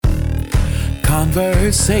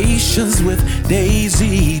Conversations with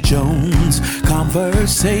Daisy Jones.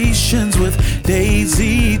 Conversations with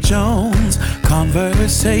Daisy Jones.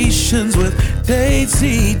 Conversations with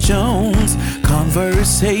Daisy Jones.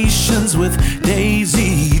 Conversations with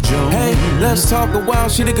Daisy Jones. Hey, let's talk a while.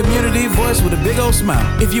 She the community voice with a big old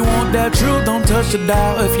smile. If you want that truth, don't touch the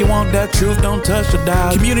dial. If you want that truth, don't touch the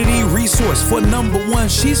dial. Community resource for number one.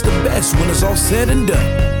 She's the best when it's all said and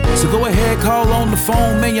done. So go ahead, call on the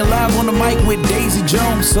phone, man, you're live on the mic with Daisy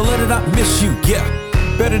Jones, so let it not miss you, yeah.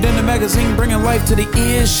 Better than the magazine, bringing life to the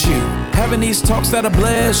issue. Having these talks that'll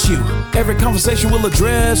bless you. Every conversation will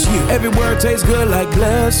address you. Every word tastes good like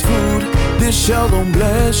blessed food. This show gon'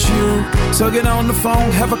 bless you. So get on the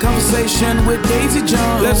phone, have a conversation with Daisy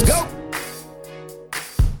Jones. Let's go.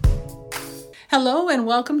 Hello and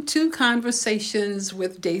welcome to Conversations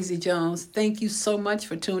with Daisy Jones. Thank you so much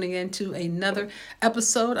for tuning in to another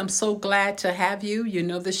episode. I'm so glad to have you. You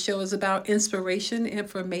know, this show is about inspiration,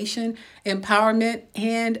 information, empowerment,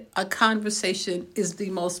 and a conversation is the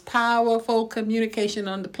most powerful communication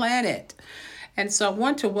on the planet. And so I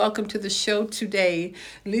want to welcome to the show today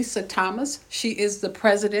Lisa Thomas. She is the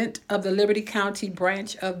president of the Liberty County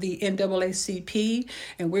branch of the NAACP,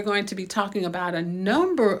 and we're going to be talking about a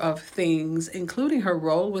number of things, including her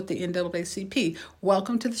role with the NAACP.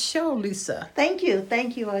 Welcome to the show, Lisa. Thank you.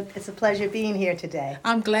 Thank you. It's a pleasure being here today.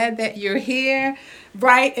 I'm glad that you're here,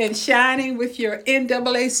 bright and shining with your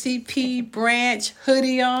NAACP branch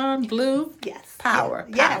hoodie on, blue. Yes. Power.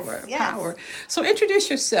 So introduce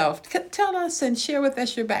yourself. Tell us and share with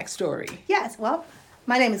us your backstory. Yes. Well,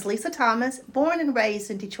 my name is Lisa Thomas, born and raised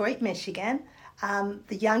in Detroit, Michigan.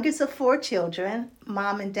 The youngest of four children.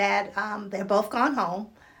 Mom and Dad, they're both gone home.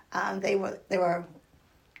 They were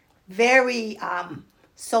very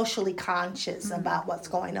socially conscious about what's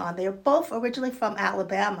going on. They were both originally from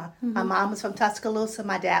Alabama. Mm-hmm. My mom was from Tuscaloosa.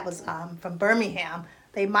 My dad was from Birmingham.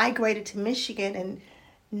 They migrated to Michigan in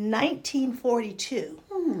 1942.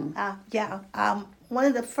 One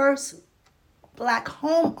of the first black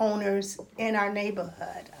homeowners in our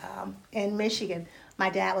neighborhood in Michigan. My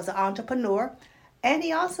dad was an entrepreneur, and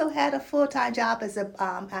he also had a full-time job as at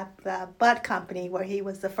the Bud Company, where he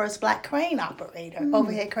was the first black crane operator,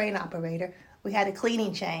 overhead crane operator. We had a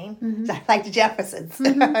cleaning chain, like the Jeffersons.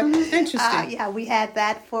 Interesting. We had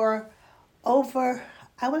that for over,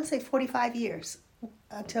 I want to say 45 years.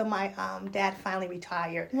 Until my dad finally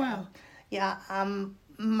retired. Wow.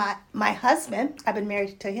 My husband, I've been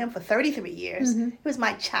married to him for 33 years. He was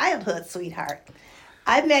my childhood sweetheart.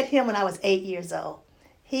 I met him when I was 8 years old.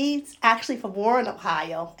 He's actually from Warren,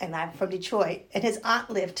 Ohio, and I'm from Detroit. And his aunt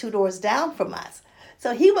lived 2 doors down from us.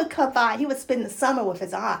 So he would come by, he would spend the summer with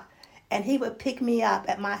his aunt, and he would pick me up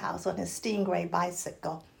at my house on his Stingray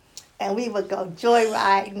bicycle. And we would go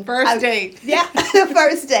joyriding. First date. Yeah, the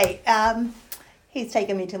first date. He's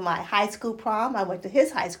taken me to my high school prom. I went to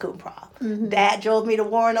his high school prom. Dad drove me to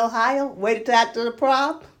Warren, Ohio, waited till after the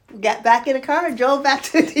prom, got back in the car, and drove back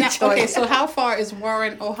to Detroit. Now, okay, so how far is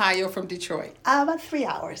Warren, Ohio from Detroit? About 3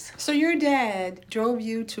 hours. So your dad drove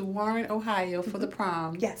you to Warren, Ohio for the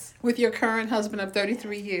prom? Yes. With your current husband of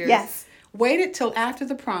 33 years? Yes. Waited till after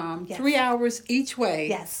the prom, 3 hours each way?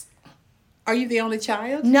 Yes. Are you the only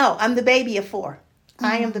child? No, I'm the baby of 4.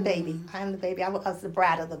 I am the baby. I was the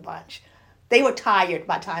brat of the bunch. They were tired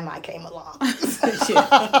by the time I came along.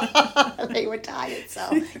 They were tired. So,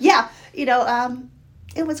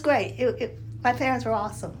 it was great. My parents were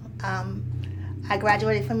awesome. I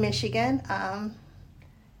graduated from Michigan,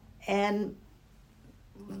 and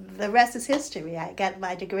the rest is history. I got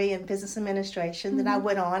my degree in business administration. Then I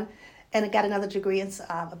went on and I got another degree in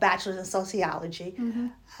a bachelor's in sociology.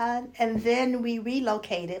 And then we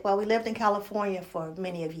relocated. Well, we lived in California for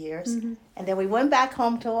many of years. And then we went back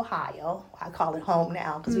home to Ohio. I call it home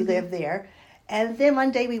now because we live there. And then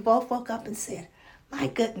one day we both woke up and said, my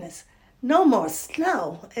goodness, no more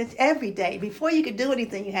snow. It's every day. Before you could do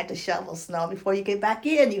anything, you had to shovel snow. Before you get back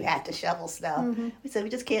in, you had to shovel snow. We said, we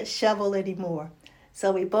just can't shovel anymore.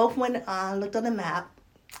 So we both went on, looked on the map.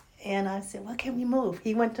 And I said, well, can we move?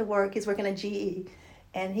 He went to work. He's working at GE.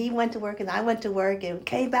 And he went to work, and I went to work, and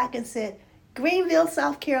came back and said, Greenville,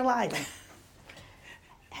 South Carolina.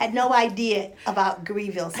 Had no idea about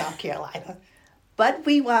Greenville, South Carolina. But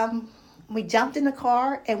we jumped in the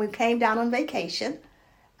car, and we came down on vacation.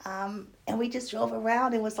 And we just drove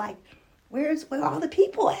around and was like, where are all the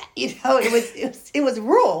people at? It was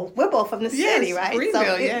rural. We're both from the city, right?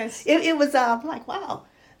 Greenville, so it was like, wow.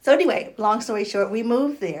 So anyway, long story short, we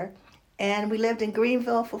moved there, and we lived in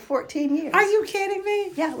Greenville for 14 years. Are you kidding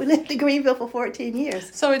me? Yeah, we lived in Greenville for 14 years.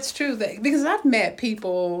 So it's true that, because I've met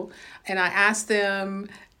people, and I asked them,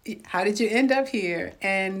 how did you end up here?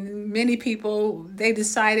 And many people, they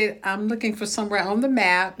decided, I'm looking for somewhere on the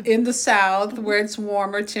map in the South where it's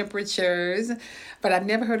warmer temperatures. But I've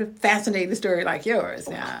never heard a fascinating story like yours.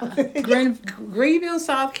 Now, Greenville,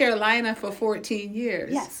 South Carolina for 14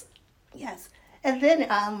 years. Yes. And then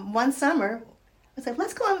one summer, I said,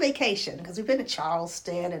 let's go on vacation, because we've been to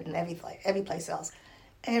Charleston and every place else.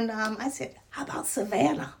 And I said, how about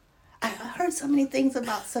Savannah? I heard so many things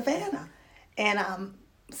about Savannah. And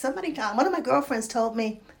one of my girlfriends told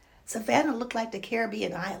me, Savannah looked like the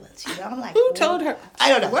Caribbean islands. You know, I'm like, who told her? I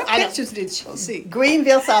don't know. What pictures did she see?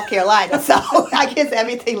 Greenville, South Carolina. So I guess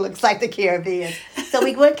everything looks like the Caribbean. So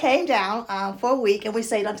we came down for a week, and we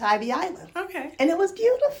stayed on Tybee Island. Okay. And it was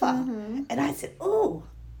beautiful. Mm-hmm. And I said, ooh,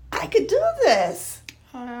 I could do this.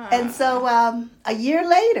 And so a year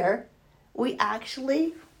later, we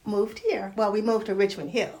actually moved here. Well, we moved to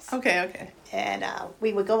Richmond Hills. Okay. And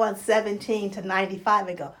we would go on 17 to 95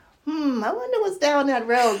 and go, I wonder what's down that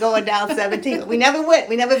road going down 17. We never went.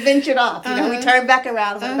 We never ventured off. You know, we turned back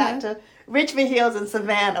around and went back to Richmond Hills and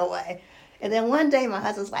Savannah way. And then one day my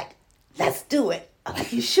husband's like, let's do it. I'm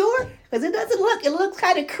like, you sure? Because it looks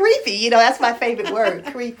kind of creepy. You know, that's my favorite word,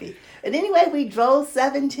 creepy. And anyway, we drove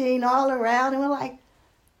 17 all around, and we're like,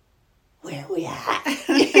 where are we at?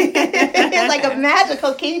 It's like a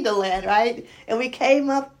magical kingdom land, right? And we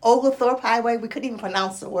came up Oglethorpe Highway. We couldn't even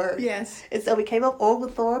pronounce the word. Yes. And so we came up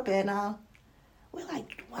Oglethorpe, and we're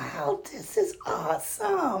like, wow, this is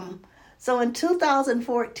awesome. So in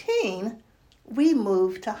 2014, we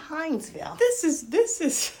moved to Hinesville. This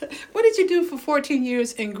is, what did you do for 14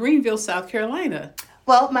 years in Greenville, South Carolina?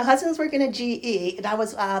 Well, my husband was working at GE, and I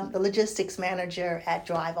was the logistics manager at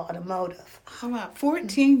Drive Automotive. Oh, wow,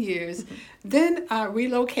 14 years. Then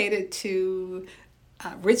relocated to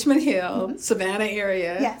Richmond Hill, Savannah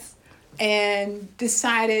area. Yes. And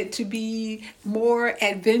decided to be more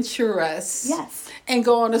adventurous. Yes. And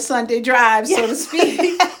go on a Sunday drive, so to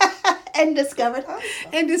speak. And discovered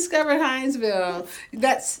Hinesville.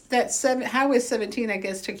 That's Highway 17, I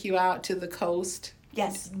guess, took you out to the coast.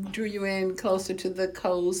 Yes. Drew you in closer to the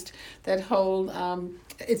coast. That whole,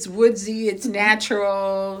 it's woodsy, it's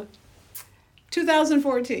natural.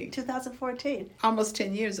 2014. Almost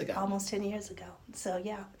 10 years ago. So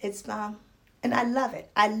yeah, it's and I love it.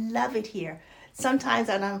 I love it here. Sometimes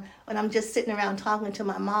when I'm just sitting around talking to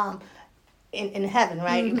my mom in heaven,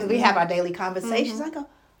 right? Because we have our daily conversations. I go,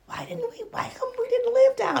 why come we didn't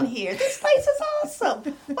live down here? This place is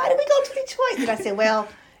awesome. Why did we go to Detroit? And I said, well,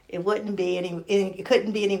 it couldn't be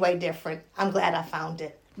any way different. I'm glad I found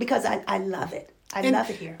it because I love it. I love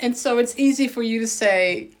it here. And so it's easy for you to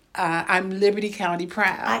say, I'm Liberty County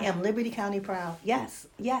proud. I am Liberty County proud. Yes.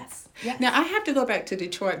 Now, I have to go back to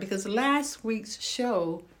Detroit because last week's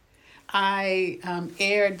show, I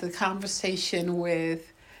aired the conversation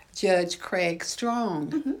with Judge Craig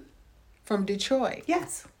Strong from Detroit.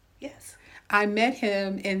 Yes. I met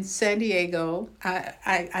him in San Diego.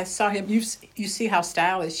 I saw him. You see how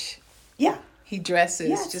stylish he dresses.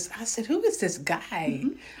 Yes. I said, who is this guy?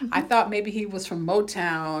 I thought maybe he was from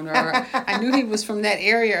Motown, or I knew he was from that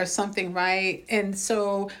area or something, right? And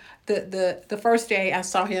so the first day I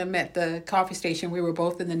saw him at the coffee station, we were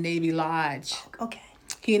both in the Navy Lodge. Okay.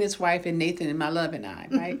 He and his wife and Nathan and my love and I,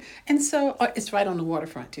 right? And so it's right on the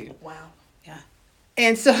waterfront too. Wow. Yeah.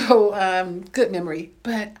 And so, good memory.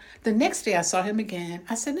 But the next day I saw him again.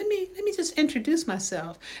 I said, let me just introduce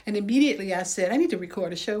myself. And immediately I said, I need to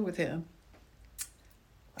record a show with him.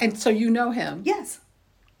 And so you know him. Yes.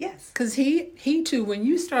 Because he too, when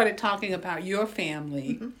you started talking about your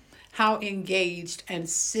family, how engaged and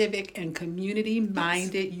civic and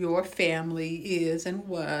community-minded your family is and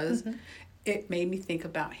was, it made me think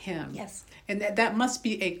about him. Yes. And that must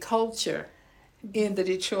be a culture in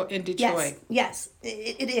Detroit. Yes,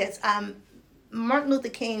 it is. Martin Luther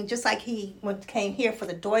King, just like he came here for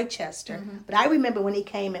the Dorchester, but I remember when he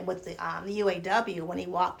came in with the UAW, when he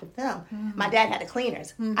walked with them. My dad had the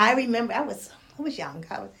cleaners. I remember I was young.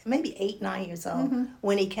 I was maybe 8, 9 years old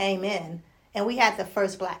when he came in, and we had the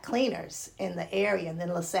first black cleaners in the area, and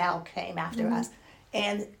then LaSalle came after us,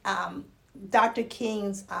 and Dr.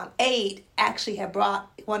 King's aide actually had brought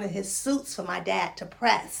one of his suits for my dad to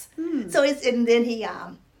press. So and then he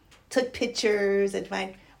took pictures,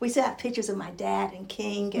 and we still have pictures of my dad and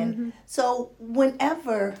King. And so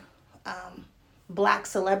whenever black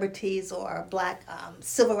celebrities or black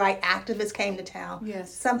civil rights activists came to town,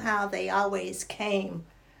 somehow they always came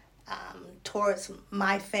towards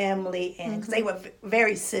my family, and because they were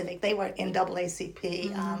very civic. They were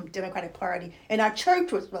NAACP, Democratic Party, and our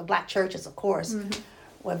church was black churches, of course.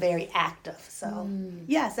 were very active. So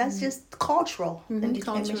yes, that's just cultural.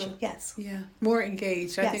 Cultural. Yes. Yeah, more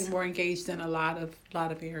engaged. I Yes. think more engaged in a lot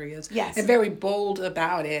of areas. Yes. And very bold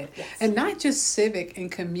about it. Yes. And not just civic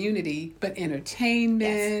and community, but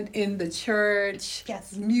entertainment, in the church,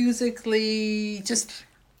 Yes. musically, just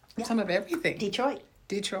some of everything. Detroit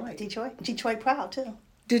proud too.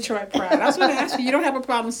 Detroit proud. I was going to ask you, you don't have a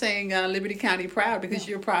problem saying Liberty County proud because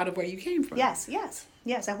you're proud of where you came from. Yes.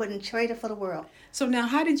 I wouldn't trade it for the world. So now,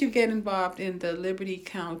 how did you get involved in the Liberty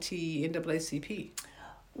County NAACP?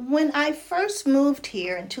 When I first moved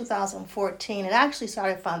here in 2014, it actually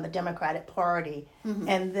started from the Democratic Party.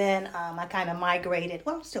 And then I kind of migrated,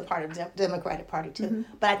 well, I'm still part of the Democratic Party too,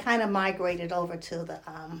 but I kind of migrated over to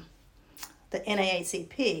the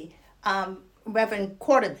NAACP. Reverend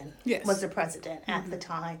Quarterman was the president at the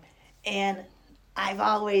time. And I've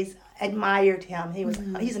always admired him.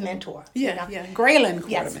 He's a mentor. Yeah. Graylin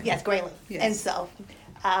Quarterman. Yes, Graylin. Yes. And so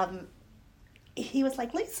he was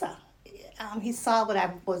like, Lisa, he saw what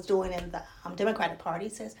I was doing in the Democratic Party.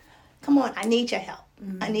 He says, come on, I need your help.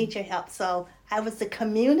 I need your help. So I was the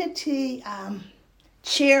community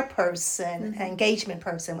chairperson, engagement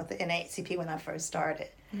person with the NAACP when I first started.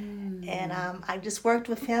 And I just worked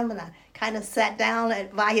with him, and I kind of sat down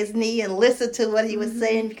by his knee and listened to what he was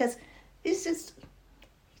saying, because he just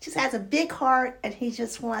has a big heart, and he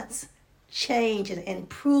just wants change and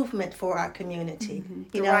improvement for our community.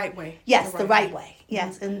 The right way. Yes, the right way.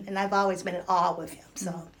 Yes, and I've always been in awe with him.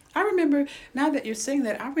 So I remember, now that you're saying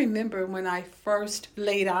that, I remember when I first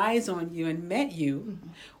laid eyes on you and met you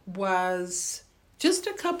was just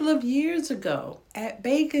a couple of years ago at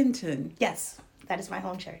Baconton. Yes, that is my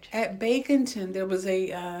home church. At Baconton, there was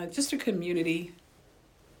just a community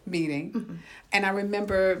meeting. And I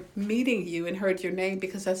remember meeting you and heard your name,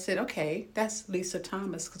 because I said, okay, that's Lisa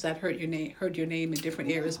Thomas, because I'd heard your name in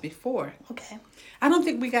different areas before. Okay. I don't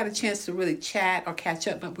think we got a chance to really chat or catch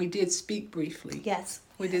up, but we did speak briefly. Yes.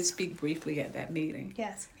 We did speak briefly at that meeting.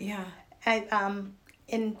 Yes. Yeah.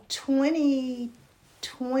 In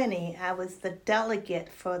 2020, I was the delegate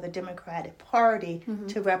for the Democratic Party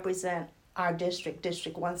to represent our district,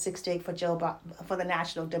 District 168, for the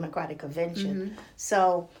National Democratic Convention.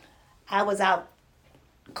 So I was out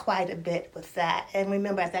quite a bit with that. And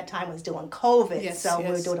remember, at that time it was doing COVID, we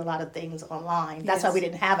were doing a lot of things online. That's why we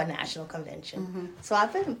didn't have a national convention. So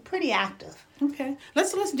I've been pretty active. Okay.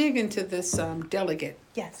 Let's dig into this delegate.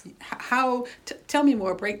 Yes. Tell me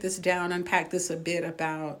more, break this down, unpack this a bit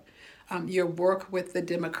about your work with the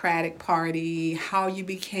Democratic Party, how you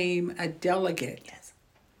became a delegate. Yes.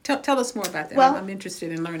 Tell us more about that. Well, I'm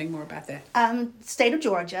interested in learning more about that. State of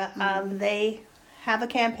Georgia, they have a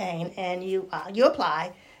campaign, and you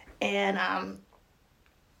apply, and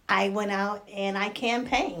I went out and I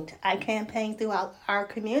campaigned. I campaigned throughout our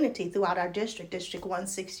community, throughout our district, District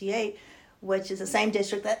 168, which is the same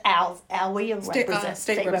district that Al Williams represents.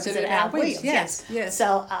 State Representative Al Williams. Yes.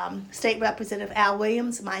 So State Representative Al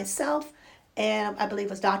Williams, myself, and I believe it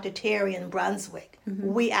was Dr. Terry in Brunswick.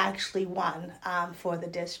 We actually won for the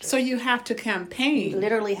district. So you have to campaign. You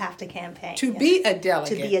literally have to campaign. To be a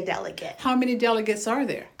delegate. To be a delegate. How many delegates are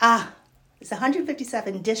there? It's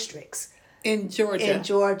 157 districts. In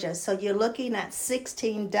Georgia. So you're looking at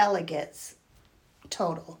 16 delegates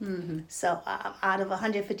total. So out of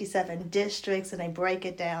 157 districts, and they break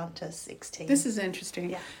it down to 16. This is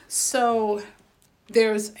interesting. Yeah. So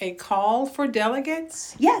there's a call for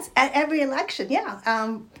delegates? Yes, at every election, yeah.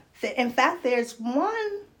 In fact, there's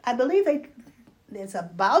one, I believe it's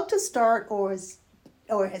about to start or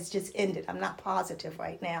has just ended. I'm not positive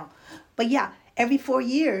right now. But yeah, every 4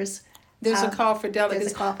 years, there's a call for delegates.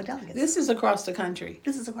 There's a call for delegates. This is across the country.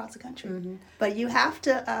 This is across the country. But you have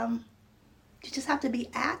to, you just have to be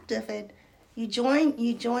active, and you join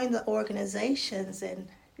the organizations and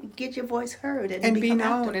get your voice heard and be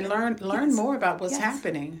known and learn more about what's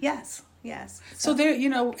happening. Yes. So there,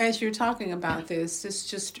 as you're talking about this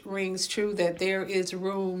just rings true that there is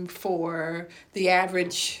room for the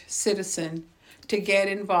average citizen to get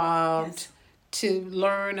involved, to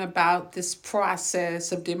learn about this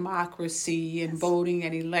process of democracy and voting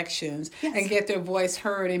and elections, and get their voice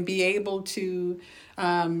heard and be able to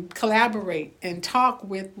collaborate and talk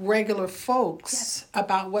with regular folks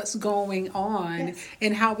about what's going on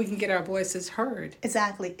and how we can get our voices heard.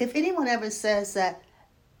 Exactly. If anyone ever says that,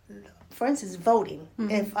 for instance, voting,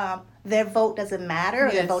 if their vote doesn't matter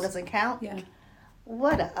or their vote doesn't count,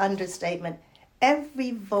 what an understatement.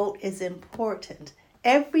 Every vote is important.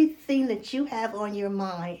 Everything that you have on your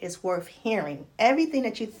mind is worth hearing. Everything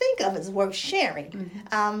that you think of is worth sharing.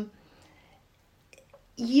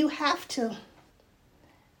 You have to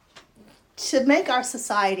make our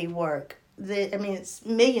society work, it's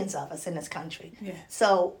millions of us in this country. Yeah.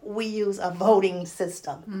 So we use a voting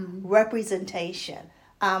system, representation.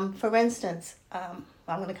 For instance, I'm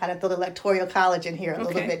going to kind of throw the Electoral College in here a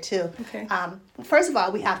little bit too. Okay. First of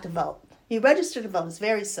all, we have to vote. You register to vote. It's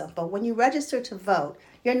very simple. When you register to vote,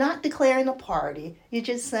 you're not declaring a party. You're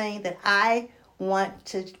just saying that I want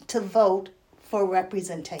to vote for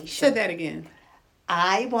representation. Say that again.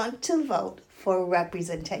 I want to vote for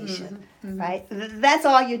representation, right? That's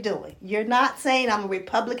all you're doing. You're not saying I'm a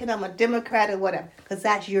Republican, I'm a Democrat, or whatever, because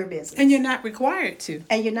that's your business. And you're not required to.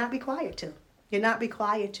 And you're not required to. You're not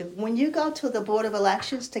required to. When you go to the Board of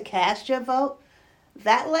Elections to cast your vote,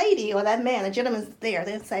 that lady or that man, a gentleman's there,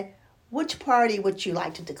 they'll say, which party would you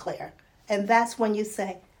like to declare? And that's when you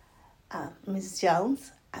say, Mrs.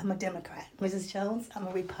 Jones, I'm a Democrat. Mrs. Jones, I'm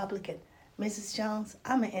a Republican. Mrs. Jones,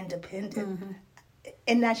 I'm an independent.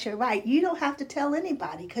 And that's your right. You don't have to tell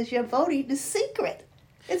anybody because your voting is secret.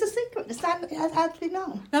 It's a secret. It's not. It has to be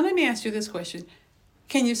known. Now let me ask you this question: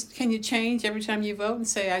 Can you change every time you vote and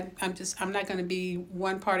say I'm not going to be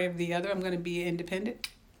one party or the other? I'm going to be independent.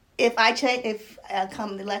 If I change, if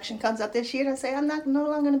the election comes up this year, and I say I'm no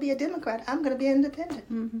longer going to be a Democrat. I'm going to be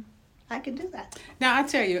independent. I can do that. Now I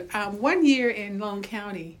tell you, 1 year in Lone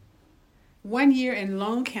County. 1 year in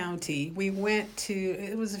Lone County, we went to.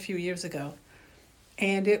 It was a few years ago.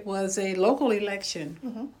 And it was a local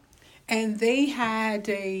election. And they had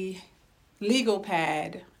a legal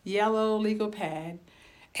pad, yellow legal pad.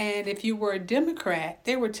 And if you were a Democrat,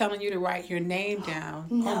 they were telling you to write your name down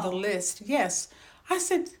on the list. Yes. I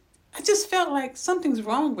said, I just felt like something's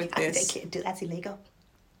wrong with this. They can't do that's illegal.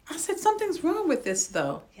 I said, something's wrong with this,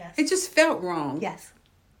 though. Yes. It just felt wrong. Yes.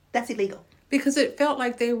 That's illegal. Because it felt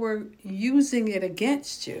like they were using it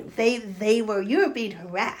against you. You were being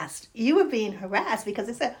harassed. You were being harassed because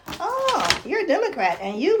they said, oh, you're a Democrat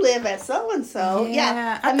and you live at so-and-so.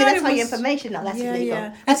 Yeah. I mean, that's how your information. No, that's illegal.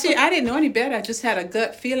 Yeah. And see, I didn't know any better. I just had a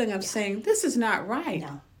gut feeling of saying, this is not right.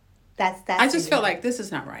 No. That's I just illegal. felt like this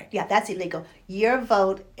is not right. Yeah, that's illegal. Your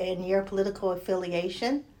vote and your political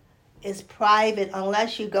affiliation is private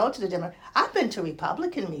unless you go to the Democrat. I've been to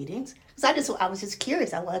Republican meetings. I was just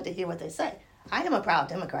curious. I wanted to hear what they say. I am a proud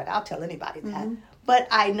Democrat. I'll tell anybody that. But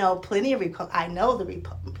I know plenty of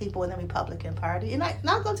people in the Republican Party, and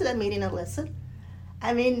I'll go to that meeting and listen.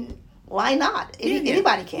 I mean, why not?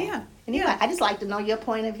 Anybody can. Yeah. Anybody. I just like to know your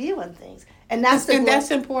point of view on things, and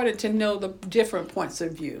that's important to know the different points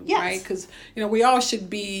of view, right? Because we all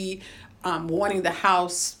should be wanting the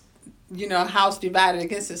House. House divided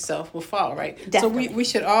against itself will fall, right? Definitely. So we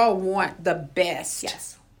should all want the best.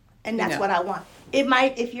 Yes. And that's what I want. It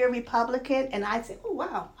might, if you're Republican, and I say, oh,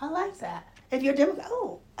 wow, I like that. If you're Democrat,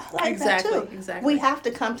 oh, I like that too. Exactly. We have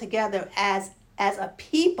to come together as a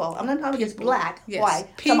people. I'm not talking just black, white.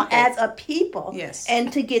 People. As a people. Yes.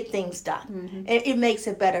 And to get things done. It makes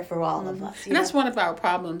it better for all of us. And that's one of our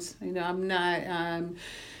problems. One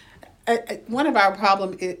of our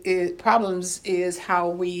problems is how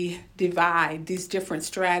we divide these different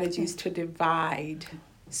strategies to divide,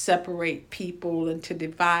 separate people, and to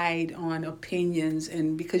divide on opinions.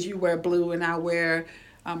 And because you wear blue and I wear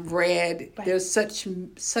red, there's such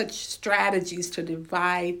strategies to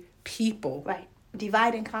divide people. Right.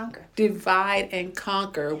 Divide and conquer. Divide and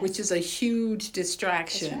conquer, which is a huge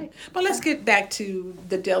distraction. That's right. But let's get back to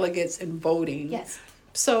the delegates and voting. Yes.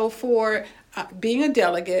 So for being a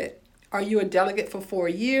delegate, are you a delegate for 4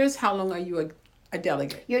 years? How long are you a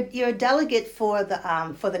delegate? You're a delegate for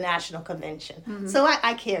the National Convention. So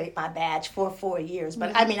I carried my badge for 4 years,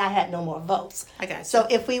 but I mean I had no more votes. I got you. So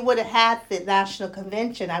if we would have had the National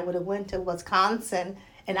Convention, I would have went to Wisconsin,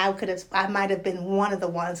 and I might have been one of the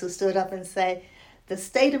ones who stood up and said, the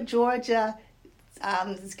state of Georgia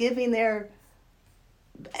is giving their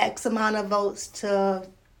X amount of votes to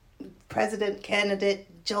President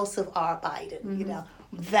candidate Joseph R. Biden.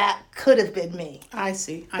 That could have been me. I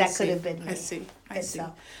see. That could have been me. I see.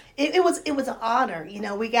 So it was an honor.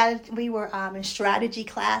 We were in strategy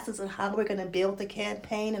classes on how we're going to build the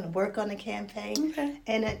campaign and work on the campaign. Okay.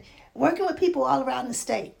 And working with people all around the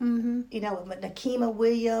state. With Nakima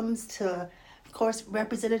Williams to, of course,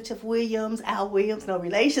 Representative Williams, Al Williams, no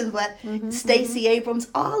relations, but Stacey Abrams,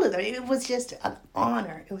 all of them. It was just an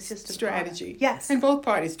honor. It was just a strategy. Honor. Yes. And both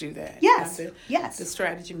parties do that. Yes. The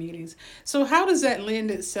strategy meetings. So how does that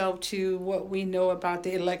lend itself to what we know about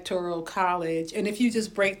the Electoral College? And if you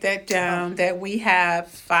just break that down, that we have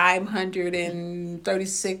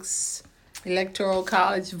 536 Electoral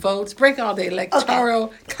College votes. Break all the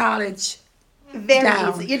Electoral College very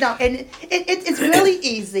down. Easy, and it's really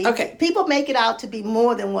easy. Okay. People make it out to be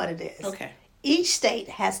more than what it is. Okay. each state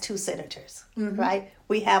has 2 senators, right?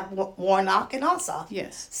 We have Warnock and Ossoff.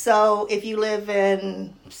 Yes. So if you live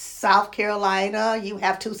in South Carolina, you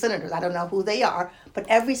have 2 senators. I don't know who they are, but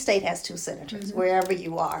every state has 2 senators, wherever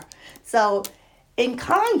you are. So in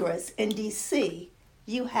Congress, in D.C.,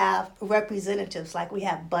 you have representatives, like we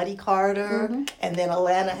have Buddy Carter, and then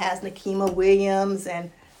Atlanta has Nikema Williams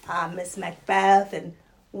and Miss Macbeth, and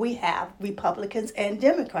we have Republicans and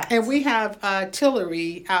Democrats. And we have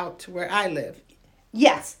Tillery out where I live.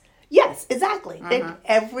 Yes, exactly. And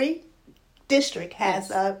every district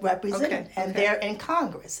has a representative, and they're in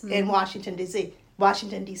Congress in Washington, D.C.,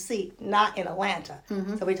 not in Atlanta.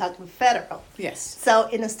 So we're talking federal. Yes. So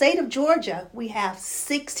in the state of Georgia, we have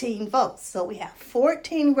 16 votes. So we have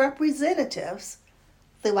 14 representatives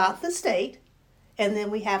throughout the state, and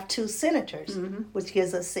then we have 2 senators, which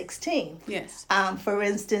gives us 16. Yes. For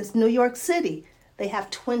instance, New York City, they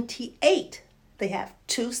have 28. They have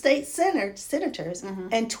 2 state senators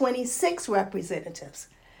and 26 representatives.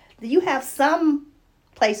 You have some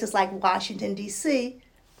places like Washington, D.C.,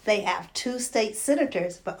 they have 2 state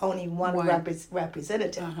senators, but only one.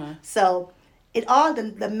 representative. So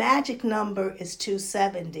the magic number is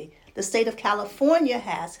 270. The state of California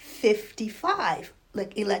has 55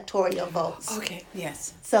 electoral votes. Okay,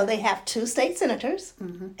 yes. So they have 2 state senators,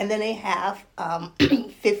 and then they have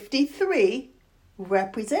 53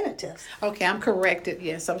 representatives. Okay, I'm corrected.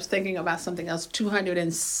 Yes, I was thinking about something else.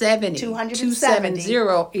 270. 270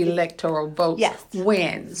 electoral votes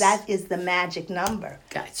wins. That is the magic number.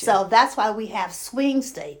 Gotcha. So that's why we have swing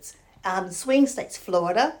states. Swing states,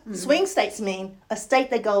 Florida. Swing states mean a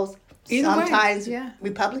state that goes Either sometimes way,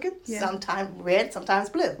 Republican, sometimes red, sometimes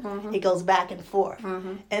blue. It goes back and forth.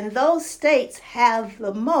 And those states have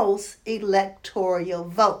the most electoral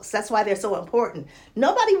votes. That's why they're so important.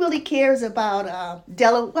 Nobody really cares about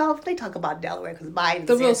Delaware. Well, they talk about Delaware because Biden's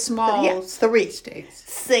The real small 3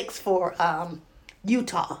 states. 6 for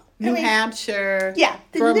Utah. New Hampshire. Yeah.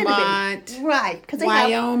 Vermont. Right.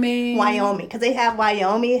 Wyoming. Because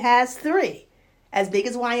Wyoming has 3. As big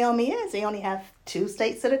as Wyoming is, they only have 2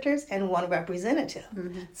 state senators and 1 representative.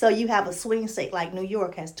 So you have a swing state like New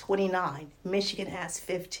York has 29, Michigan has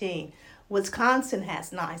 15, Wisconsin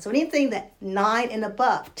has 9. So anything that 9 and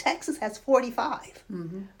above, Texas has 45,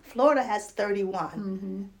 Florida has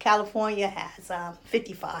 31, California has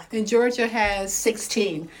 55. And Georgia has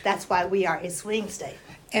 16. That's why we are a swing state.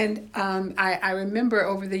 And I remember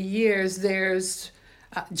over the years,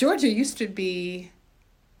 Georgia used to be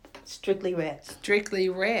strictly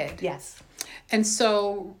red. Yes. And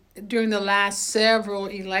so during the last several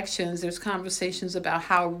elections, there's conversations about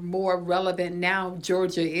how more relevant now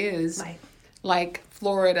Georgia is, like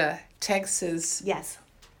Florida, Texas. Yes.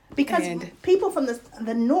 Because people from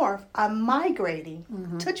the north are migrating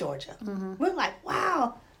to Georgia. We're like,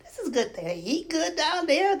 wow, this is good. They eat good down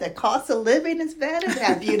there. The cost of living is better. They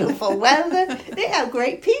have beautiful weather. They have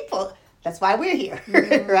great people. That's why we're here,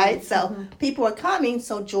 right? So people are coming,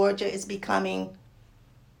 so Georgia is becoming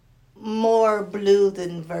more blue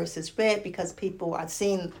than versus red because people are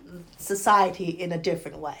seeing society in a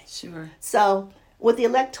different way. Sure. So with the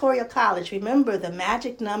Electoral College, remember the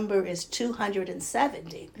magic number is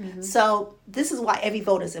 270. So this is why every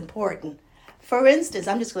vote is important. For instance,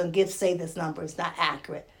 I'm just going to say this number is not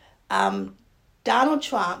accurate. Donald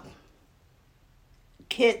Trump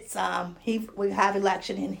gets we have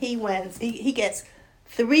election and he wins. He gets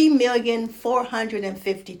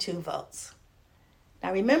 3,452,000 votes.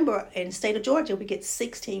 Now remember, in the state of Georgia, we get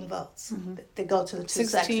 16 votes that go to the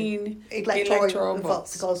 16 electoral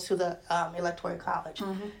votes goes to the Electoral College.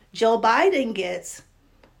 Joe Biden gets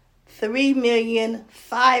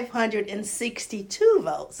 3,562,000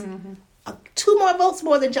 votes. 2 more votes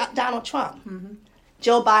more than Donald Trump.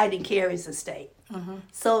 Joe Biden carries the state.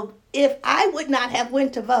 So if I would not have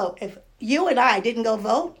went to vote, if you and I didn't go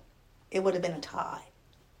vote, it would have been a tie.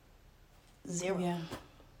 0. Yeah.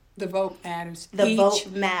 The vote matters. The vote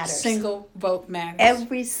matters. Single vote matters.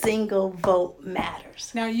 Every single vote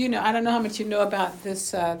matters. Now, I don't know how much you know about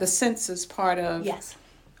this, the census part of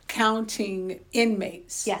counting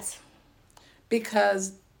inmates. Yes.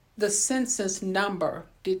 Because the census number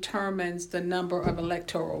determines the number of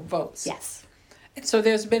electoral votes. Yes. So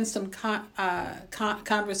there's been some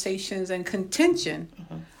conversations and contention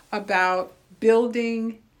about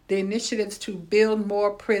building the initiatives to build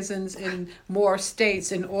more prisons in more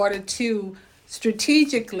states in order to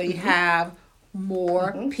strategically have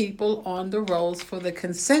more people on the rolls for the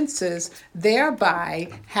consensus,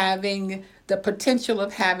 thereby having the potential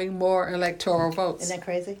of having more electoral votes. Isn't that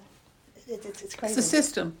crazy? It's crazy. It's a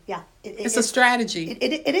system. Yeah. It's a strategy.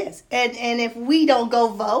 It is. And if we don't go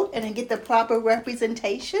vote and get the proper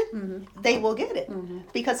representation, they will get it.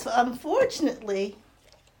 Because unfortunately,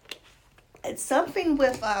 it's something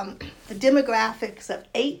with the demographics of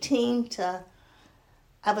 18 to,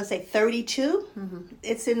 I would say 32.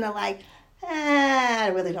 It's in the I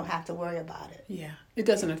really don't have to worry about it. Yeah. It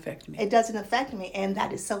doesn't affect me. It doesn't affect me. And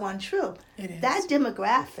that is so untrue. It is. That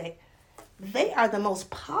demographic, they are the most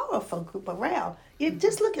powerful group around. You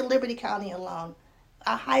just look at Liberty County alone.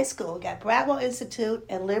 Our high school got Bradwell Institute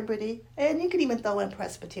and Liberty, and you could even throw in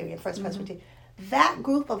Presbyterian, First Presbyterian. That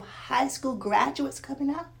group of high school graduates coming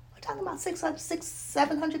out, we're talking about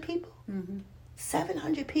 700 people.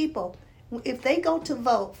 700 people. If they go to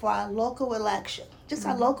vote for our local election, just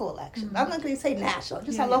our local election, I'm not going to say national,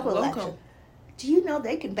 just our local election, do you know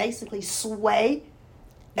they can basically sway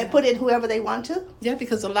and put in whoever they want to? Yeah,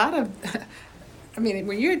 because a lot of,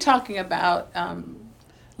 when you're talking about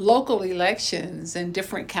local elections in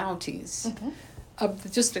different counties, of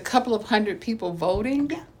just a couple of hundred people voting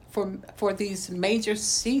for these major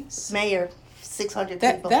seats. Mayor, 600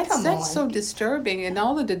 people. That's so disturbing in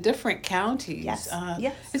all of the different counties. Yes.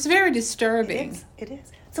 It's very disturbing. It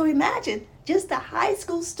is. So imagine just the high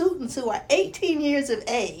school students who are 18 years of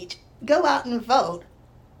age go out and vote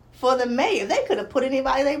for the mayor. They could have put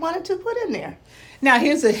anybody they wanted to put in there. Now,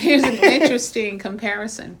 here's an interesting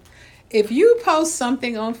comparison. If you post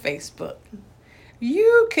something on Facebook,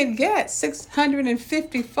 you can get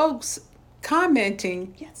 650 folks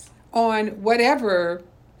commenting on whatever,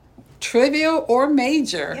 trivial or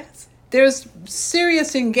major. Yes. There's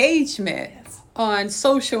serious engagement on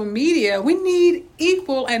social media. We need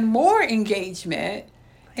equal and more engagement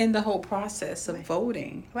in the whole process of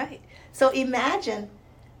voting. Right. So imagine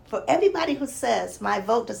for everybody who says my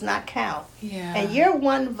vote does not count, and your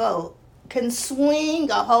one vote can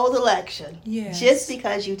swing a whole election just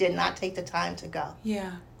because you did not take the time to go.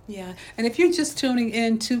 Yeah. And if you're just tuning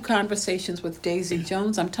in to Conversations with Daisy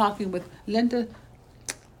Jones, I'm talking with Lisa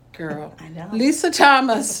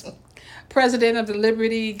Thomas, president of the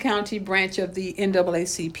Liberty County branch of the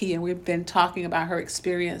NAACP, and we've been talking about her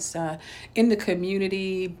experience in the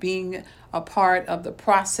community, being a part of the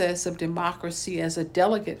process of democracy as a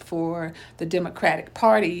delegate for the Democratic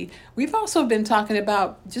Party. We've also been talking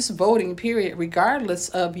about just voting, period, regardless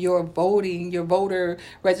of your voting, your voter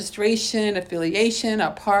registration, affiliation,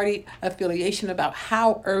 or party affiliation, about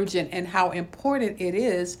how urgent and how important it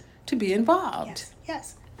is to be involved.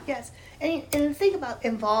 Yes. And the thing about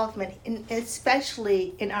involvement,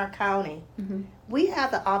 especially in our county, we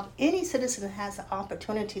have any citizen has the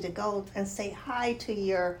opportunity to go and say hi to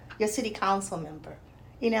your city council member.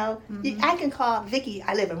 You know, I can call Vicki.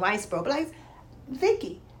 I live in Riceboro, but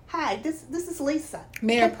Vicki, hi, this is Lisa.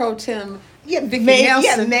 Mayor Pro Tem Vicki Nelson.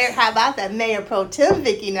 Yeah, Mayor. How about that, Mayor Pro Tem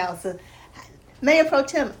Vicki Nelson? Mayor Pro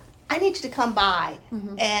Tem, I need you to come by,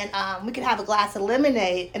 and we can have a glass of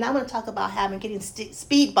lemonade, and I'm going to talk about getting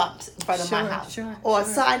speed bumps in front of my house, or a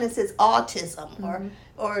sign that says autism,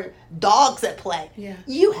 or dogs at play. Yeah.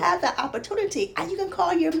 You have that opportunity, and you can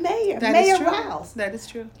call your mayor, Mayor Rouse. That is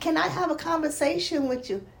true. Can I have a conversation with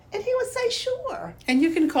you? And he would say, sure. And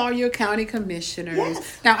you can call your county commissioners.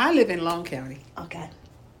 Yes. Now, I live in Long County. Okay.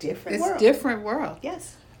 Different It's world. different world.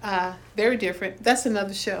 Yes. Very different. That's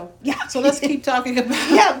another show. Yeah. So let's keep talking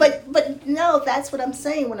about. Yeah, but no, that's what I'm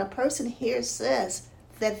saying. When a person here says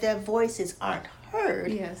that their voices aren't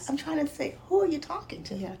heard, I'm trying to say, who are you talking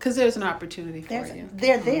to? Yeah, because there's an opportunity for you.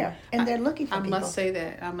 They're there, and they're looking for people. I must say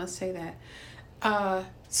that.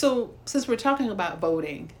 So since we're talking about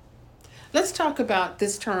voting, let's talk about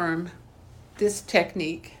this term, this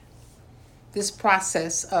technique, this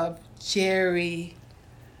process of gerrymandering.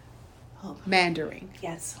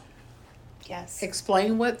 Yes.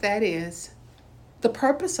 Explain what that is, the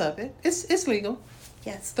purpose of it. It's legal.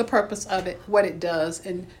 Yes. The purpose of it, what it does,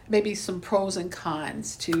 and maybe some pros and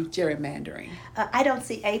cons to gerrymandering. I don't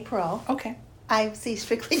see a pro. Okay. I see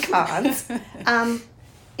strictly cons.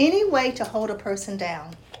 Any way to hold a person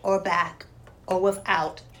down or back or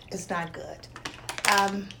without is not good.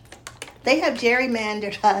 They have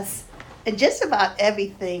gerrymandered us in just about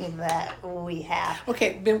everything that we have.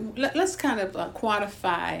 Okay, then let's kind of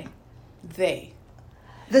quantify they.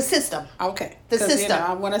 The system. Okay. The system.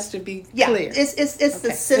 I want us to be clear. It's the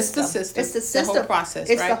system. It's the system. It's the system. The whole process,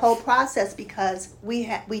 It's right? the whole process because we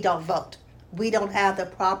don't vote. We don't have the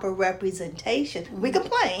proper representation. We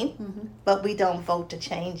complain, but we don't vote to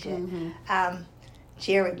change it.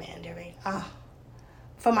 Gerrymandering.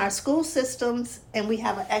 From our school systems, and we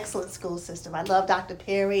have an excellent school system. I love Dr.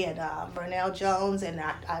 Perry and Vernell Jones, and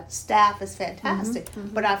our staff is fantastic.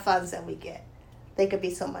 But our funds that we get, they could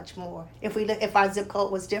be so much more. If our zip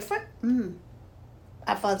code was different,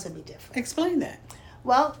 our funds would be different. Explain that.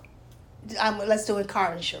 Well, let's do it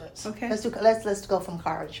car insurance. Okay. Let's go from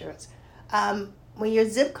car insurance. When your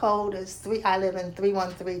zip code is I live in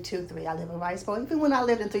 31323. I live in Riceboro. Even when I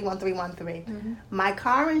lived in 31313, my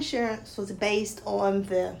car insurance was based on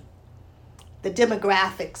the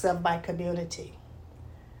demographics of my community.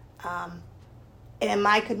 And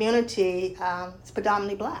my community is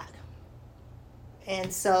predominantly black.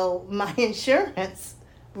 And so my insurance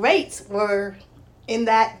rates were in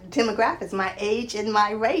that demographics. My age and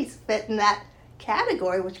my race fit in that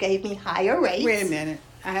category, which gave me higher rates. Wait a minute.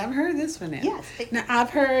 I haven't heard this one now. Yes. Now,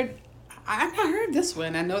 I've not heard this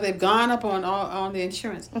one. I know they've gone up on the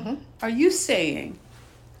insurance. Are you saying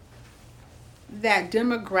that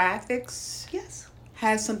demographics Yes.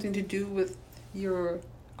 has something to do with your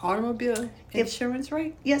automobile insurance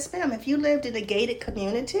rate? Yes, ma'am. If you lived in a gated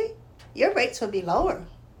community, your rates would be lower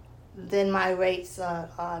than my rates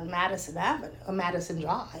on Madison Avenue or Madison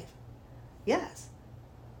Drive. Yes.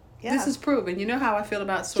 Yeah. This is proven. You know how I feel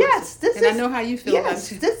about sources. Yes, I know how you feel about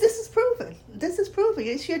it. This is proven. This is proven.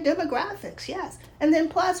 It's your demographics, yes. And then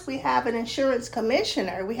plus we have an insurance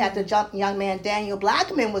commissioner. We had the young man Daniel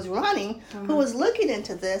Blackman was running, who was looking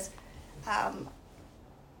into this,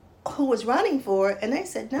 who was running for it, and they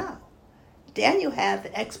said no. Daniel had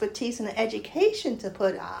the expertise and the education to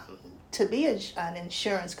put to be an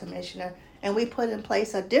insurance commissioner, and we put in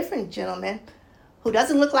place a different gentleman who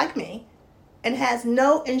doesn't look like me and has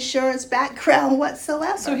no insurance background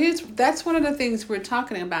whatsoever. So that's one of the things we're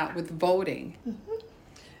talking about with voting.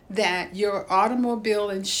 That your automobile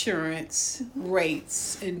insurance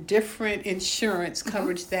rates and different insurance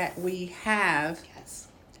coverage that we have,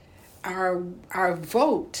 our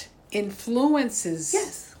vote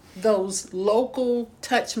influences those local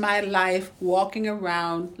touch my life, walking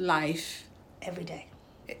around life. Every day.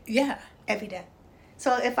 Yeah. Every day.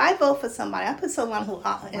 So if I vote for somebody, I put someone who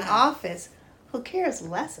in office who cares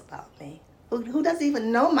less about me, who doesn't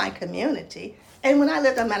even know my community. And when I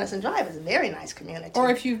lived on Madison Drive, it's a very nice community. Or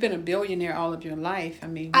if you've been a billionaire all of your life, I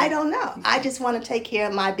mean. I don't know. I just want to take care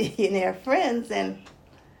of my billionaire friends and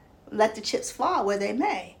let the chips fall where they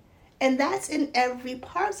may. And that's in every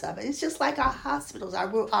part of it. It's just like our hospitals, our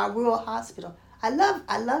rural hospital. I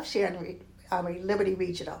love Sharon Liberty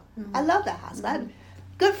Regional. I love that hospital. I have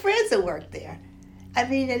good friends that work there. I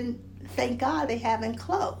mean, and thank God they haven't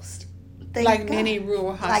closed. Like many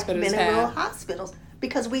rural hospitals rural hospitals,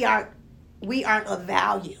 because we aren't of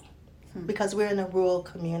value, because we're in a rural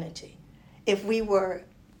community. If we were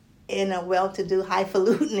in a well-to-do,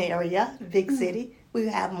 highfalutin area, big city, we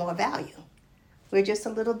would have more value. We're just a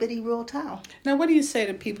little bitty rural town. Now, what do you say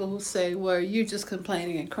to people who say, well, you're just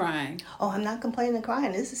complaining and crying? Oh, I'm not complaining and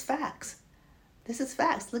crying. This is facts. This is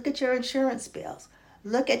facts. Look at your insurance bills.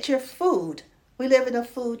 Look at your food. We live in a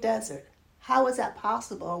food desert. How is that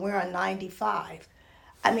possible? And we're on 95.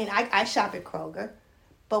 I mean, I shop at Kroger,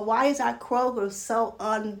 but why is our Kroger so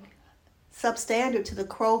substandard to the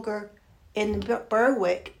Kroger in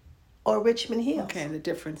Berwick or Richmond Hills? Okay, the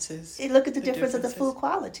differences. Look at the difference of the food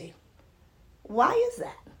quality. Why is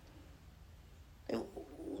that?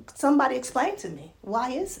 Somebody explain to me.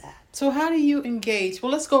 Why is that? So how do you engage?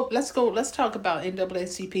 Well, let's talk about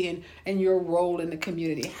NAACP and your role in the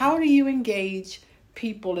community. How do you engage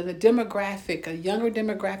people in a demographic, a younger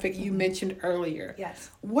demographic you mentioned earlier? Yes.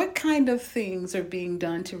 What kind of things are being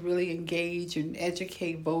done to really engage and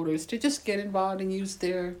educate voters to just get involved and use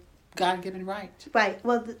their God-given right? Right.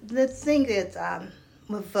 Well, the thing is,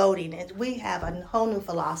 with voting, is we have a whole new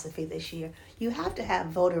philosophy this year. You have to have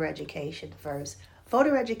voter education first.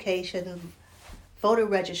 Voter education, voter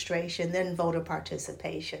registration, then voter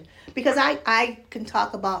participation. Because I can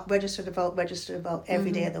talk about register to vote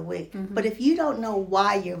every day of the week. But if you don't know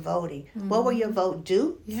why you're voting, what will your vote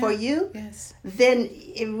do for you, then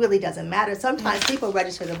it really doesn't matter. Sometimes people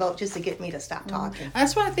register to vote just to get me to stop talking.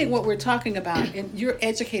 That's why I think what we're talking about, and you're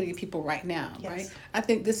educating people right now, right? I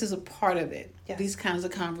think this is a part of it. These kinds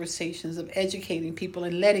of conversations of educating people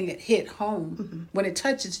and letting it hit home when it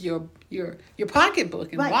touches your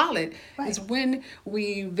pocketbook and wallet is when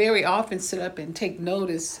we very often sit up and take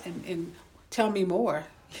notice and tell me more.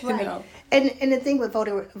 You know? And the thing with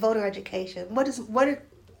voter education, what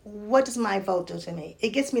does my vote do to me?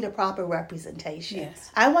 It gets me the proper representation.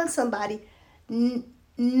 Yes. I want somebody.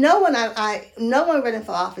 No one running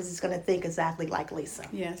for office is going to think exactly like Lisa.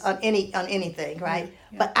 Yes. On anything, right?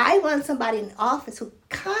 Yeah. But I want somebody in office who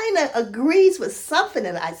kind of agrees with something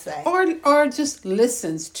that I say. Or just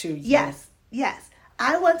listens to you. Yes.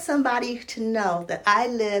 I want somebody to know that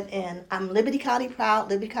I'm Liberty County proud,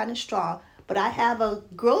 Liberty County strong, but I have a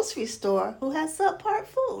grocery store who has subpar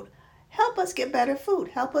food. Help us get better food.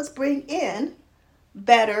 Help us bring in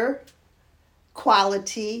better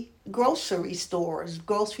quality grocery stores,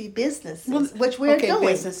 grocery businesses, which we're doing.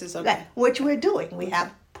 Businesses, okay. Which we're doing. We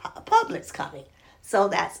have Publix coming. So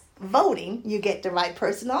that's voting. You get the right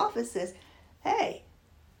person in office says, hey,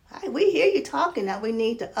 we hear you talking that we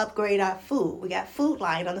need to upgrade our food. We got Food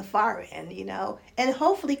Lion on the far end, and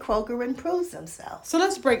hopefully Kroger improves themselves. So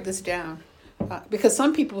let's break this down because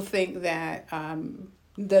some people think that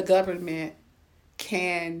the government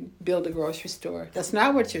can build a grocery store. That's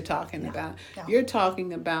not what you're talking about. No. You're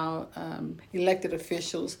talking about elected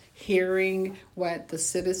officials hearing what the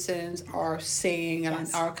citizens are saying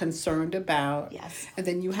and are concerned about. Yes. And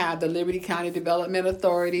then you have the Liberty County Development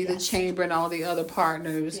Authority, the Chamber, and all the other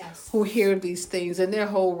partners who hear these things. And their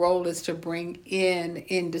whole role is to bring in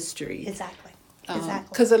industry. Exactly.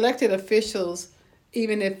 Because elected officials,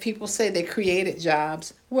 even if people say they created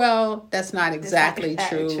jobs, well, that's not exactly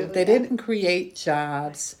true. They didn't create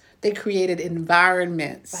jobs. They created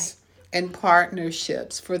environments and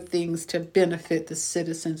partnerships for things to benefit the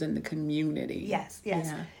citizens and the community. Yes.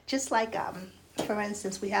 Yeah. Just like, for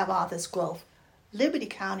instance, we have all this growth. Liberty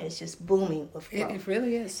County is just booming with growth. It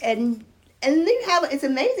really is. And it's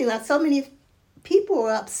amazing that so many people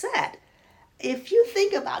are upset. If you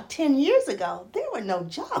think about 10 years ago, there were no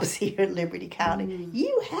jobs here in Liberty County. Mm-hmm.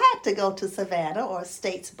 You had to go to Savannah or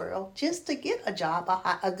Statesboro just to get a job,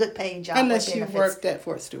 a good paying job. Unless you worked at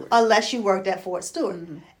Fort Stewart.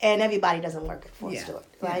 Mm-hmm. And everybody doesn't work at Fort Stewart,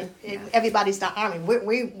 right? Yeah. Everybody's not Army.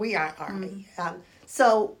 We aren't Army. Mm-hmm.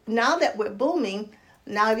 So now that we're booming,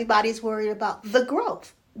 now everybody's worried about the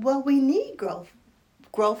growth. Well, we need growth.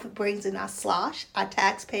 Growth brings in our slosh, our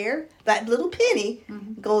taxpayer. That little penny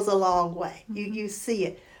goes a long way. Mm-hmm. You see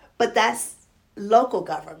it. But that's local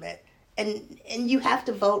government. And you have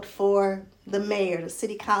to vote for the mayor, the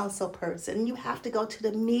city council person. You have to go to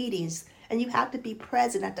the meetings. And you have to be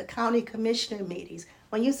present at the county commissioner meetings.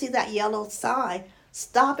 When you see that yellow sign,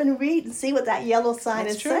 stop and read and see what that yellow sign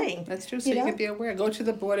is saying. That's true. So you can be aware. Go to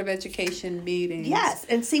the Board of Education meetings. Yes,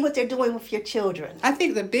 and see what they're doing with your children. I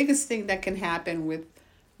think the biggest thing that can happen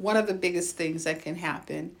one of the biggest things that can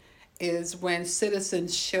happen is when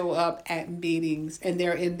citizens show up at meetings and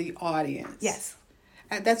they're in the audience. Yes.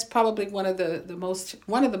 And that's probably one of the most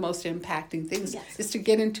impacting things is to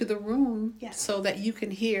get into the room so that you can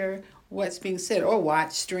hear what's being said or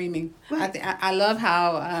watch streaming. Right. I love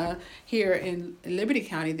how here in Liberty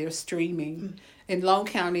County they're streaming. Mm-hmm. In Long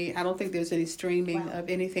County, I don't think there's any streaming of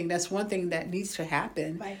anything. That's one thing that needs to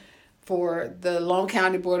happen. Right. For the Long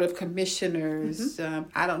County Board of Commissioners.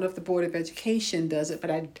 I don't know if the Board of Education does it, but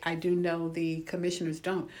I do know the commissioners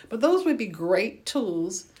don't. But those would be great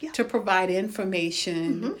tools to provide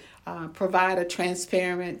information, provide a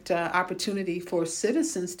transparent opportunity for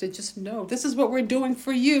citizens to just know this is what we're doing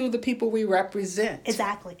for you, the people we represent.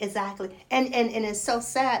 Exactly. And it's so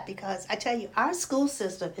sad because I tell you, our school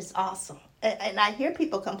system is awesome. And I hear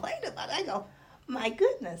people complain about it. I go, my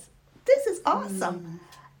goodness, this is awesome.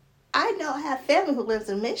 I know I have family who lives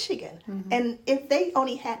in Michigan, and if they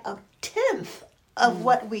only had a tenth of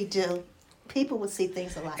what we do, people would see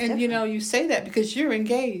things a lot different. And you say that because you're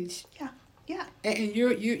engaged. Yeah. And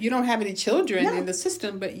you don't have any children in the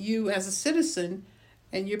system, but you as a citizen,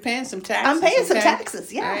 and you're paying some taxes. I'm paying some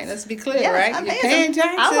taxes. Yes. All right, let's be clear, right? You're paying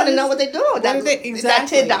taxes. I want to know what they're doing with that.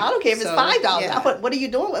 Exactly. That $10. I don't care if it's $5. What are you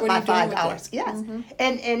doing with my $5? Yes.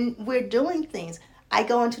 And we're doing things. I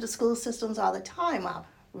go into the school systems all the time.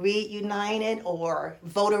 Read United or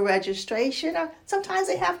voter registration, or sometimes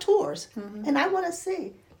they have tours. And I want to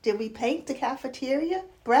see, did we paint the cafeteria?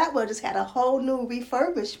 Bradwell just had a whole new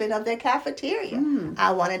refurbishment of their cafeteria.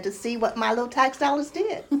 I wanted to see what my little tax dollars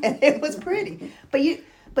did, and it was pretty. But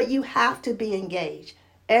you have to be engaged.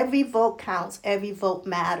 Every vote counts. Every vote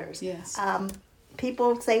matters. Yes.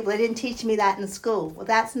 People say, well, they didn't teach me that in school. Well,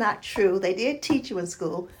 that's not true. They did teach you in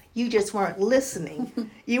school. You just weren't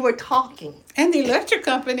listening. You were talking. And the electric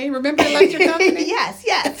company, remember the electric company? Yes.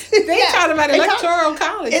 They taught about electoral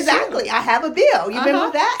college. Exactly. Too. I have a bill. You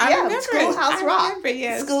remember that? I remember Schoolhouse Rock. Remember,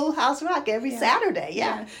 yes. Schoolhouse Rock every Saturday.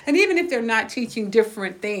 Yeah. And even if they're not teaching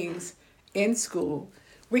different things in school,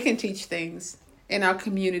 we can teach things in our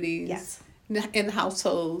communities. Yes. In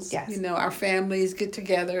households, yes. Our families get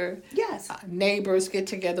together. Yes. Neighbors get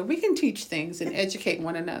together. We can teach things and educate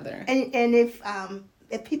one another. And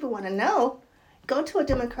if people want to know, go to a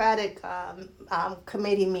Democratic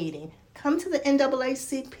committee meeting. come to the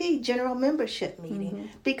NAACP General Membership Meeting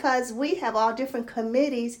because we have all different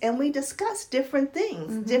committees and we discuss different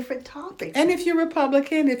things, different topics. And if you're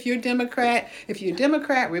Republican, if you're Democrat,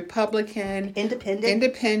 Republican,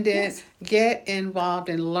 Independent, Yes. get involved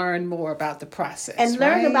and learn more about the process. And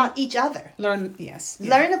learn right? about each other. Learn, yes.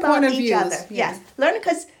 yeah. Learn about Point of each views, other. yeah. Yes. Learn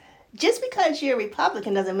because just because you're a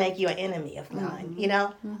Republican doesn't make you an enemy of mine. You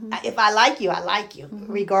know, if I like you, I like you.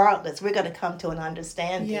 Regardless, we're going to come to an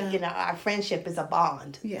understanding. Yeah. You know, our friendship is a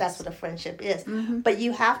bond. Yes. That's what a friendship is. But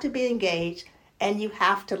you have to be engaged and you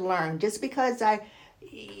have to learn. Just because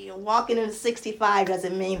walking into 65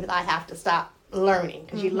 doesn't mean that I have to stop learning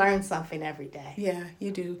because you learn something every day. Yeah,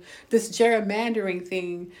 you do. This gerrymandering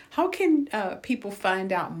thing, how can people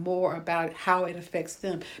find out more about how it affects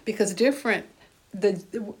them? Because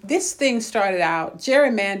this thing started out,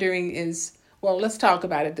 gerrymandering is, well, let's talk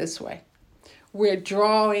about it this way. We're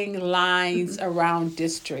drawing lines around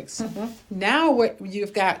districts. Now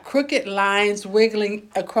you've got crooked lines wiggling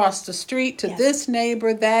across the street to this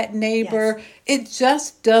neighbor, that neighbor. Yes. It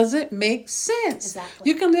just doesn't make sense. Exactly.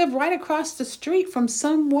 You can live right across the street from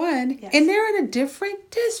someone and they're in a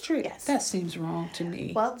different district. Yes. That seems wrong to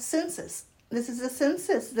me. Well, census. This is a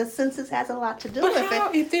census. The census has a lot to do But with how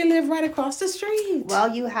it. if they live right across the street?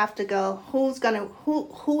 Well, you have to go. Who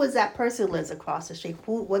is that person who lives across the street?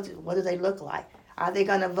 What do they look like? Are they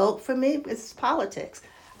going to vote for me? It's politics.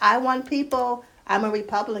 I want people. I'm a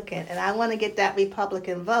Republican, and I want to get that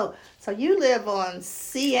Republican vote. So you live on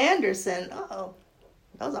C. Anderson. Oh,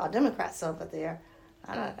 those are Democrats over there.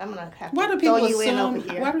 I'm gonna have Why to do throw people you in over assume?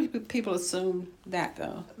 here. Why do people assume that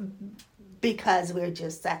though? Because we're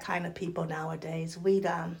just that kind of people nowadays.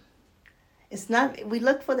 It's not. We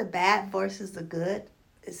look for the bad versus the good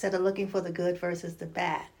instead of looking for the good versus the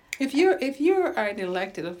bad. If you're an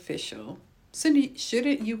elected official,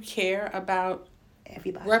 shouldn't you care about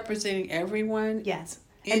Everybody. representing everyone Yes.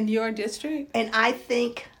 in your district? And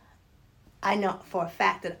I know for a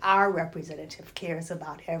fact that our representative cares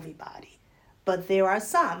about everybody. But there are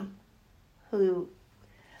some who,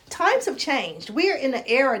 times have changed. We're in an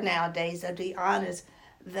era nowadays, to be honest,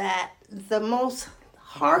 that the most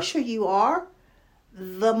harsher you are,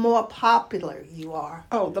 the more popular you are.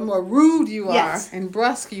 Oh, the more rude you are Yes. and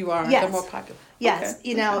brusque you are, Yes. the more popular. Yes, Okay.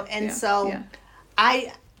 you know, Okay. and Yeah. so Yeah.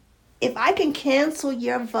 if I can cancel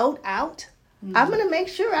your vote out, I'm going to make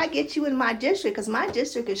sure I get you in my district because my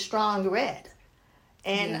district is strong red.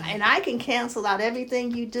 And I can cancel out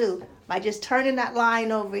everything you do by just turning that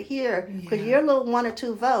line over here because Yeah. your little 1 or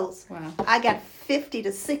 2 votes, Wow. I got 50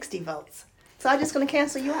 to 60 votes. So I'm just going to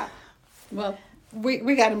cancel you out. Well,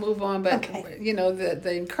 we got to move on, but Okay. you know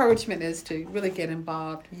the encouragement is to really get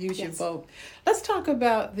involved, use your Yes. vote. Let's talk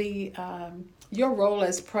about the your role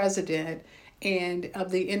as president and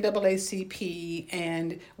of the NAACP,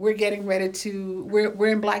 and we're getting ready to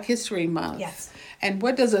we're in Black History Month. Yes. And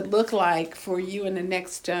what does it look like for you in the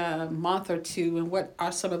next month or two, and what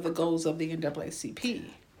are some of the goals of the NAACP?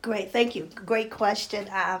 Great, thank you. Great question.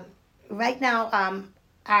 Right now,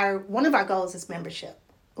 one of our goals is membership.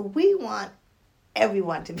 We want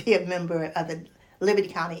everyone to be a member of the Liberty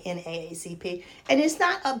County NAACP, and it's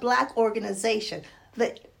not a Black organization.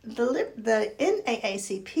 The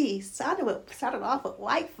NAACP started off with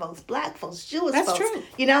white folks, Black folks, Jewish That's folks. true.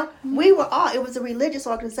 You know, we were all. It was a religious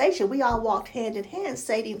organization. We all walked hand in hand,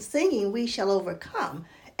 singing, "We shall overcome,"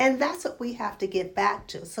 and that's what we have to get back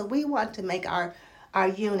to. So we want to make our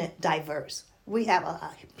unit diverse. We have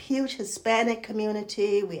a huge Hispanic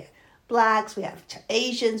community. We have Blacks. We have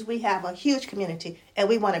Asians. We have a huge community, and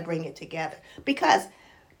we want to bring it together because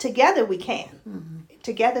together we can. Mm-hmm.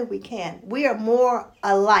 Together we can. We are more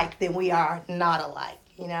alike than we are not alike.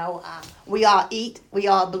 You know, we all eat, we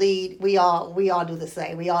all bleed, we all do the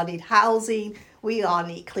same. We all need housing. We all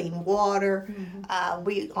need clean water. Mm-hmm.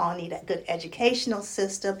 We all need a good educational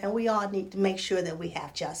system, and we all need to make sure that we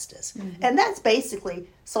have justice. Mm-hmm. And that's basically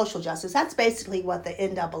social justice. That's basically what the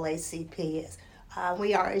NAACP is.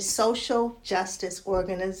 We are a social justice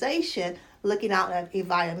organization looking out at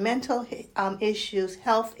environmental issues,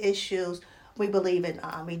 health issues. We believe in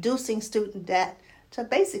reducing student debt to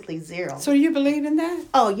basically zero. So you believe in that?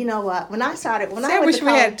 Oh, you know what? I wish we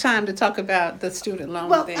had time to talk about the student loan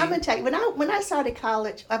thing. I'm gonna tell you, when I started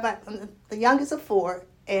college, I'm the youngest of 4,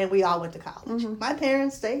 and we all went to college. Mm-hmm. My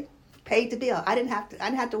parents, they paid the bill. I didn't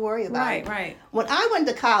have to worry about it. Right. When I went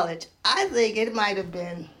to college, I think it might have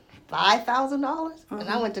been $5,000, and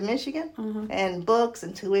I went to Michigan, and books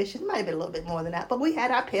and tuition. It might have been a little bit more than that, but we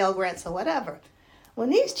had our Pell Grants or whatever. When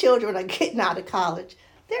these children are getting out of college,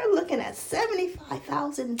 they're looking at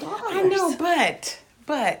 $75,000. I know, but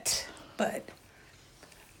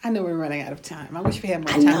I know we're running out of time. I wish we had more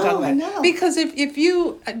time to talk about it. Because if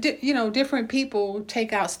you, different people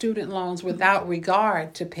take out student loans without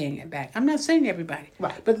regard to paying it back. I'm not saying everybody.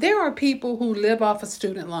 Right. But there are people who live off a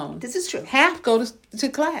student loan. This is true. Half go to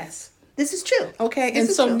class. This is true. Okay. And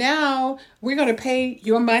so now we're going to pay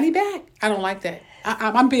your money back. I don't like that.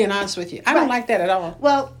 I'm being honest with you. I don't like that at all.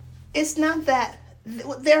 Well, it's not that.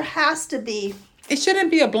 There has to be. It shouldn't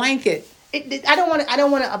be a blanket. I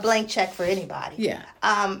don't want a blank check for anybody. Yeah.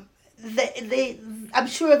 I'm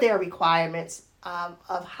sure there are requirements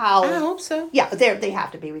of how. I hope so. Yeah, they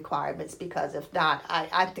have to be requirements, because if not,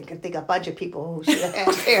 I think a bunch of people who should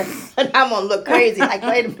have there, and I'm gonna look crazy. Like,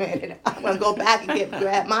 wait a minute, I'm gonna go back and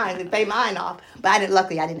grab mine and pay mine off. But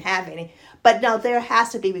luckily I didn't have any. But no, there has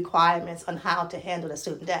to be requirements on how to handle the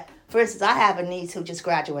student debt. For instance, I have a niece who just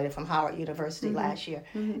graduated from Howard University last year.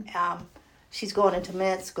 Mm-hmm. She's going into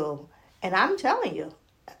med school. And I'm telling you,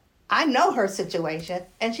 I know her situation,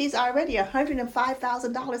 and she's already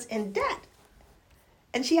 $105,000 in debt.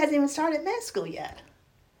 And she hasn't even started med school yet.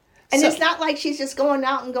 And it's not like she's just going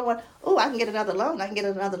out and going, oh, I can get another loan.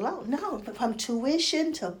 No, but from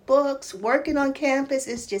tuition to books, working on campus,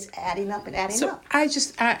 it's just adding up and adding up. I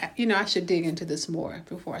should dig into this more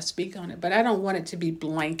before I speak on it. But I don't want it to be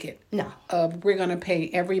blanket. No. We're going to pay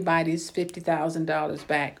everybody's $50,000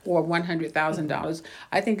 back or $100,000. Mm-hmm.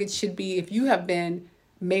 I think it should be if you've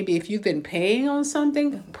been paying on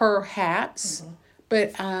something, perhaps. Mm-hmm.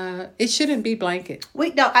 But it shouldn't be blanket.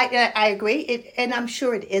 I agree. And I'm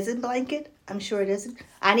sure it isn't blanket. I'm sure it isn't.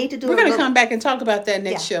 I need to do. We're going to come back and talk about that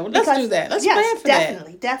next show. Let's do that. Let's plan for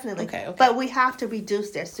that. Definitely. Okay. But we have to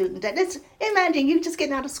reduce their student debt. Imagine you just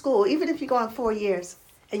getting out of school, even if you're going 4 years,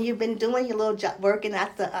 and you've been doing your little job, working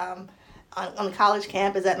at the on the college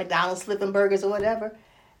campus at McDonald's, flipping burgers or whatever.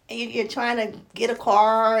 You're trying to get a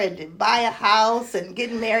car and buy a house and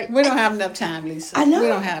getting married. We don't have enough time, Lisa. I know. We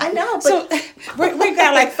don't have. I know. But so we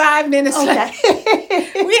got like 5 minutes left.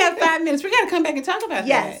 We have 5 minutes. We got to come back and talk about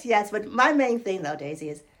that. Yes. But my main thing, though, Daisy,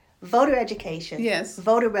 is voter education. Yes.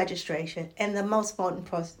 Voter registration, and the most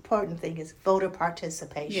important thing is voter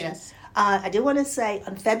participation. Yes. I do want to say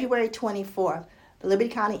on February 24th. The Liberty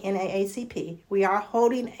County NAACP, we are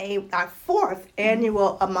holding our 4th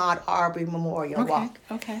annual Ahmaud Arbery Memorial Walk.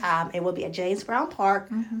 Okay. It will be at James Brown Park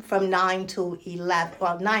from 9 to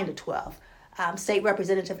 12. State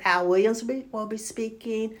Representative Al Williams will be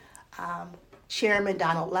speaking. Chairman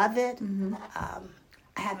Donald Levitt. I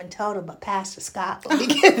haven't told him, but Pastor Scott will be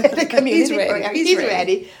giving the community. He's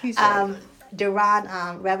ready.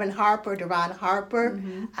 Reverend Harper, Duran Harper.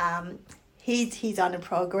 He's on the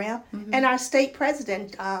program. And our state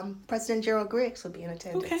president, President Gerald Griggs, will be in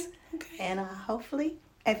attendance. Okay. And hopefully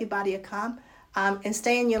everybody will come. And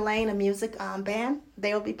Stay in Your Lane, a music band,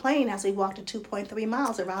 they will be playing as we walk the 2.3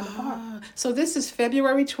 miles around the park. So this is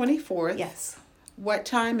February 24th. Yes. What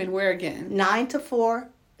time and where again? 9 to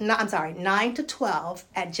 12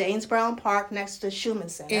 at James Brown Park next to the Schumann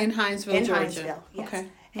Center. In Hinesville, Georgia. Hinesville, yes. Okay.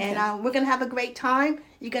 And we're going to have a great time.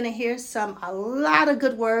 You're going to hear a lot of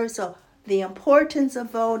good words. So the importance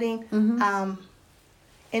of voting, and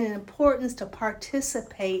the importance to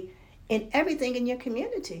participate in everything in your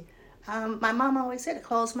community. My mom always said a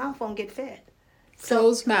closed mouth won't get fed.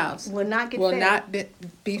 Closed mouths will not get will fed. not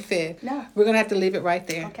be fed. No. We're going to have to leave it right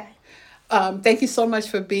there. Okay. Thank you so much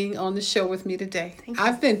for being on the show with me today. Thank you.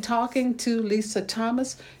 I've been talking to Lisa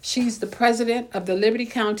Thomas. She's the president of the Liberty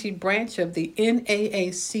County branch of the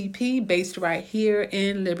NAACP, based right here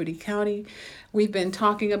in Liberty County. We've been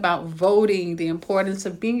talking about voting, the importance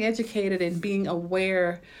of being educated and being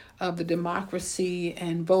aware of the democracy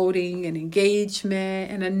and voting and engagement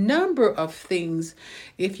and a number of things.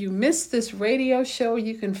 If you missed this radio show,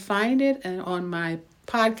 you can find it on my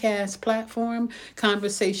podcast platform,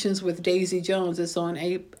 Conversations with Daisy Jones. It's on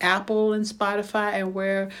Apple and Spotify and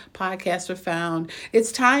where podcasts are found.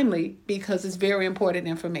 It's timely because it's very important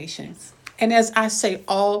information. And as I say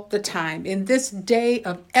all the time, in this day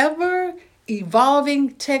of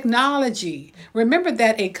evolving technology, remember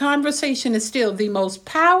that a conversation is still the most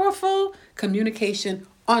powerful communication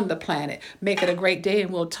on the planet. Make it a great day,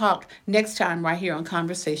 and we'll talk next time right here on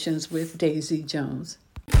Conversations with Daisy Jones.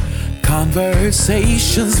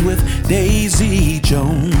 Conversations with Daisy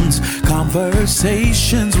Jones.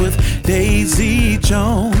 Conversations with Daisy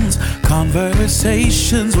Jones.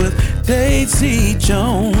 Conversations with Daisy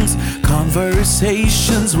Jones.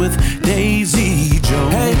 Conversations with Daisy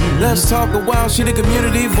Jones. Hey, let's talk a while. She the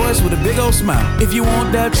community voice with a big old smile. If you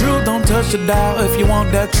want that truth, don't touch the dial. If you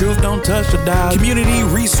want that truth, don't touch the dial. Community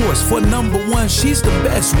resource for #1. She's the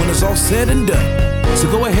best when it's all said and done. So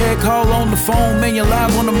go ahead, call on the phone, man, you're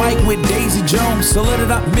live on the mic with Daisy Jones. So let it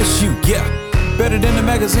not miss you, yeah. Better than the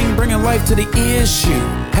magazine, bringing life to the issue.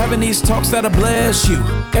 Having these talks that'll bless you.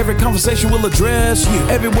 Every conversation will address you.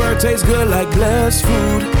 Every word tastes good like blessed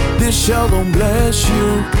food. This show gon' bless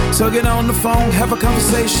you. So get on the phone, have a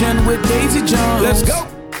conversation with Daisy Jones. Let's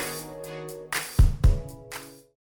go.